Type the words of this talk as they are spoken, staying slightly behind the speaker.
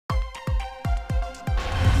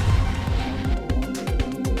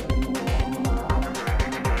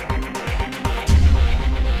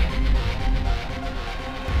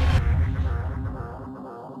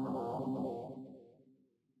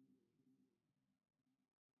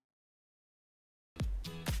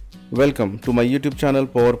Welcome to my YouTube channel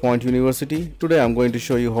PowerPoint University. Today I'm going to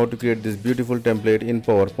show you how to create this beautiful template in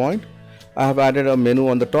PowerPoint. I have added a menu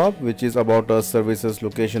on the top which is about us, services,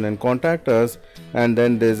 location and contact us, and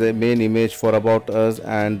then there's a main image for about us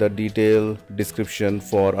and the detailed description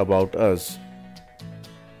for about us.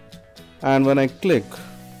 And when I click,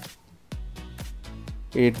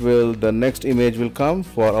 the next image will come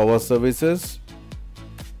for our services,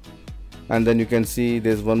 and then you can see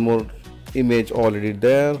there's one more image already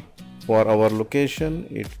there for our location.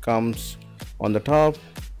 It comes on the top,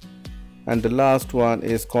 and the last one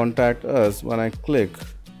is contact us. When I click,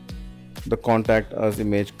 the contact us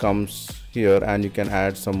image comes here, and you can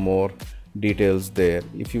add some more details there.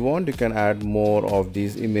 If you want, you can add more of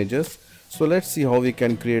these images. So let's see how we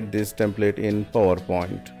can create this template in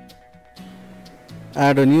PowerPoint.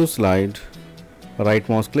 Add a new slide, right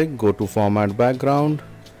mouse click, go to format background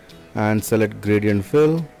and select gradient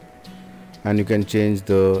fill, and you can change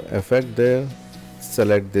the effect there.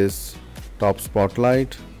 Select this top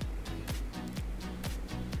spotlight,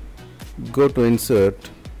 go to insert,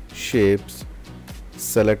 shapes,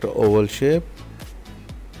 select oval shape,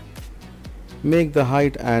 make the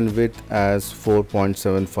height and width as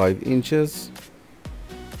 4.75 inches,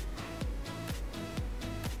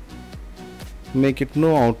 make it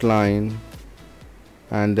no outline,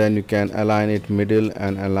 and then you can align it middle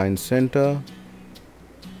and align center.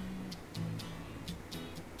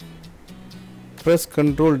 Press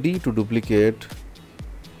Ctrl D to duplicate,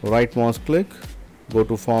 right mouse click, go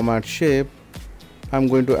to format shape. I'm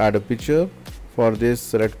going to add a picture. For this,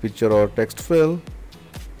 select picture or text fill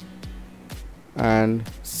and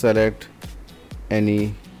select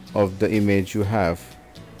any of the image you have.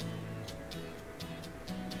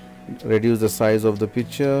 Reduce the size of the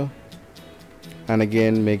picture and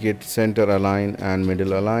again make it center align and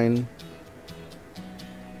middle align.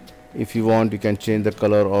 If you want, you can change the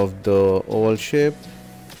color of the oval shape.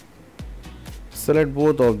 Select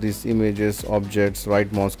both of these images objects, right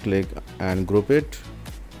mouse click and group it,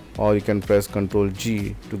 or you can press Ctrl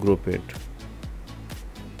G to group it.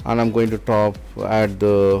 And I'm going to add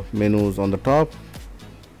the menus on the top.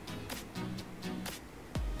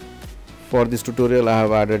 For this tutorial I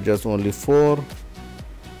have added just only 4.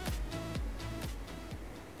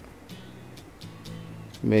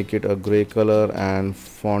 Make it a gray color and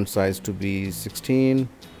font size to be 16.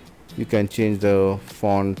 You can change the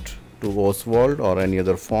font to Oswald or any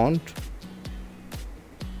other font.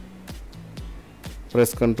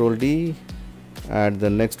 Press Ctrl D, add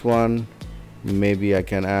the next one. Maybe I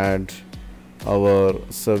can add our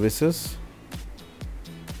services.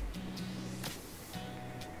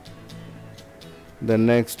 The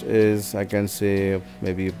next is, I can say,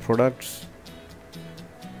 maybe products.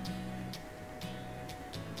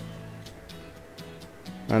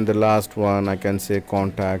 And the last one I can say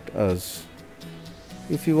contact us.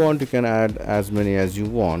 If you want, you can add as many as you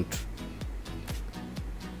want.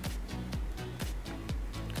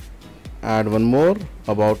 Add one more,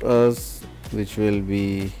 about us, which will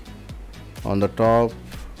be on the top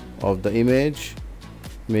of the image.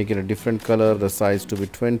 Make it a different color, the size to be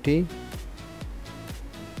 20.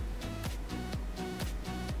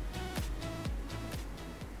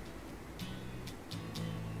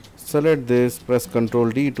 Select this, press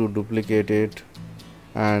Ctrl D to duplicate it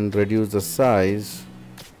and reduce the size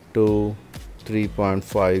to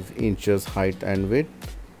 3.5 inches height and width,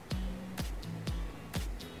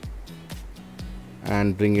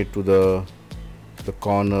 and bring it to the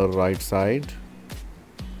corner right side,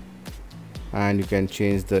 and you can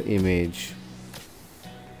change the image.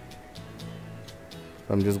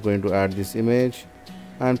 So I'm just going to add this image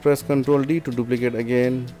and press Ctrl D to duplicate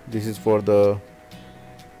again. This is for the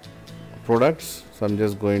products, so I'm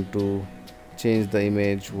just going to change the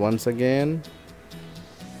image once again.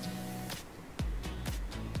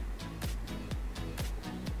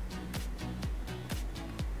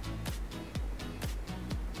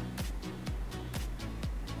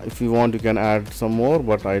 If you want, you can add some more,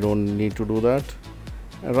 but I don't need to do that.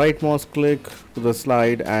 Right mouse click to the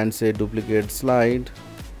slide and say duplicate slide.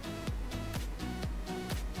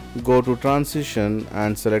 Go to transition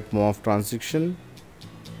and select morph transition.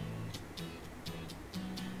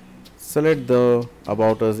 Select the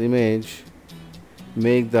about us image,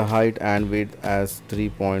 make the height and width as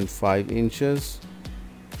 3.5 inches,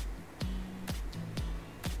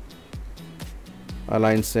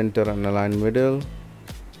 align center and align middle,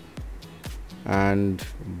 and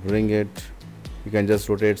bring it, you can just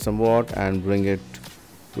rotate somewhat and bring it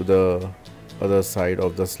to the other side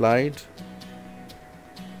of the slide.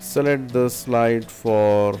 Select the slide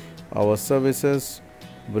for our services,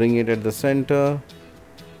 bring it at the center,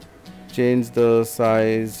 change the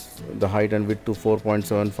size, the height and width to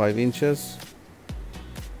 4.75 inches.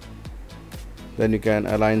 Then you can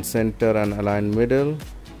align center and align middle.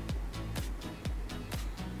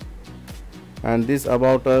 And this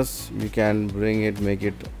about us, you can bring it, make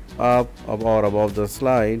it up or above the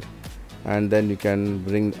slide, and then you can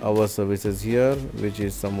bring our services here, which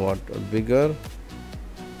is somewhat bigger.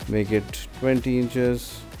 Make it 20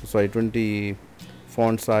 inches, 20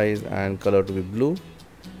 font size and color to be blue.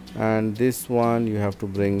 And this one you have to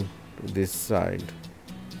bring to this side.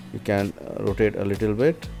 You can rotate a little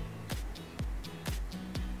bit.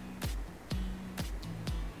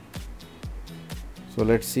 So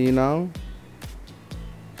let's see now.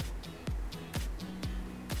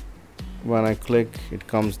 When I click, it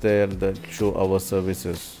comes there that show our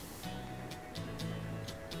services.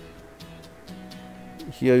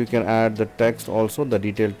 Here you can add the text also, the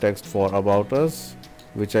detailed text for about us,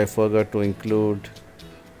 which I forgot to include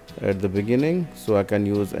at the beginning. So I can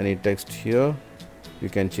use any text here. You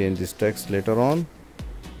can change this text later on.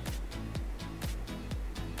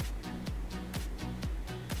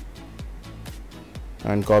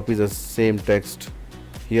 And copy the same text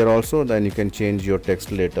here also, then you can change your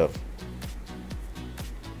text later.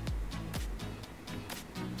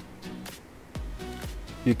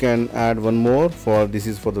 You can add one more for this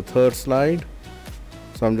is for the third slide.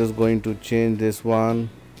 So I'm just going to change this one,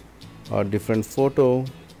 a different photo.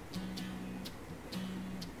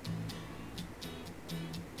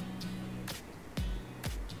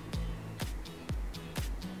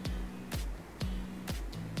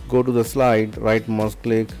 Go to the slide, right mouse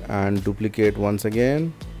click and duplicate once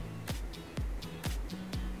again.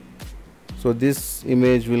 So this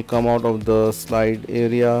image will come out of the slide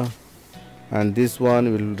area, and this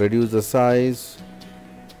one will reduce the size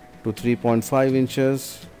to 3.5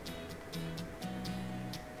 inches.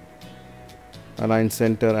 Align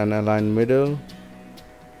center and align middle,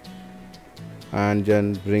 and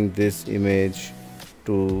then bring this image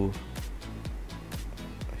to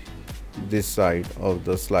this side of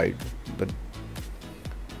the slide.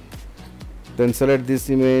 Then select this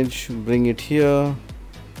image, bring it here,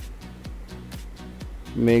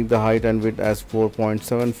 make the height and width as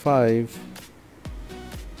 4.75.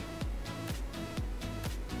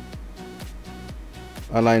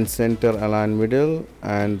 Align center, align middle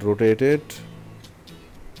and rotate it.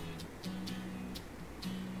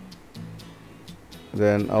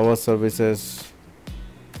 Then our services,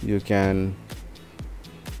 you can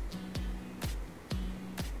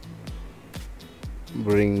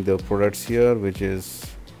bring the products here, which is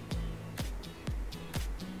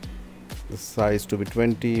the size to be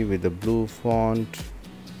 20 with the blue font,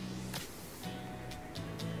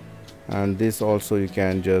 and this also you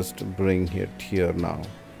can just bring it here now.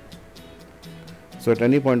 So at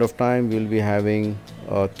any point of time we'll be having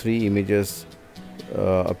 3 images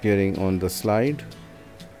appearing on the slide.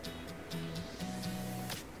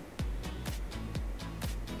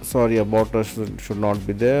 Sorry, about us should not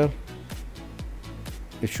be there.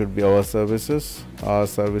 It should be our services. Our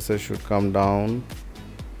services should come down.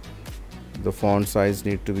 The font size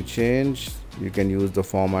need to be changed. You can use the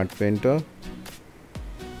format painter.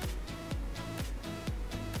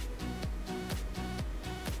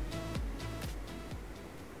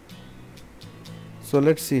 So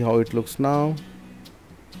let's see how it looks now.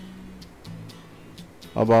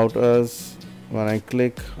 About us, when I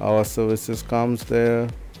click, our services comes there.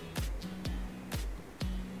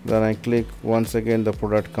 Then I click once again, the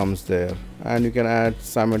product comes there, and you can add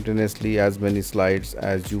simultaneously as many slides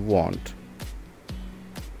as you want.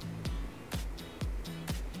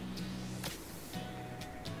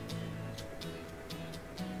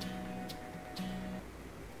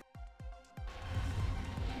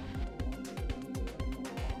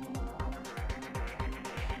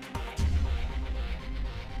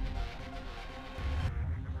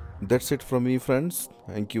 That's it from me, friends.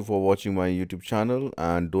 Thank you for watching my YouTube channel,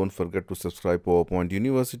 and don't forget to subscribe PowerPoint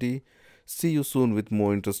University. See you soon with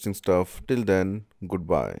more interesting stuff. Till then,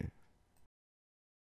 goodbye.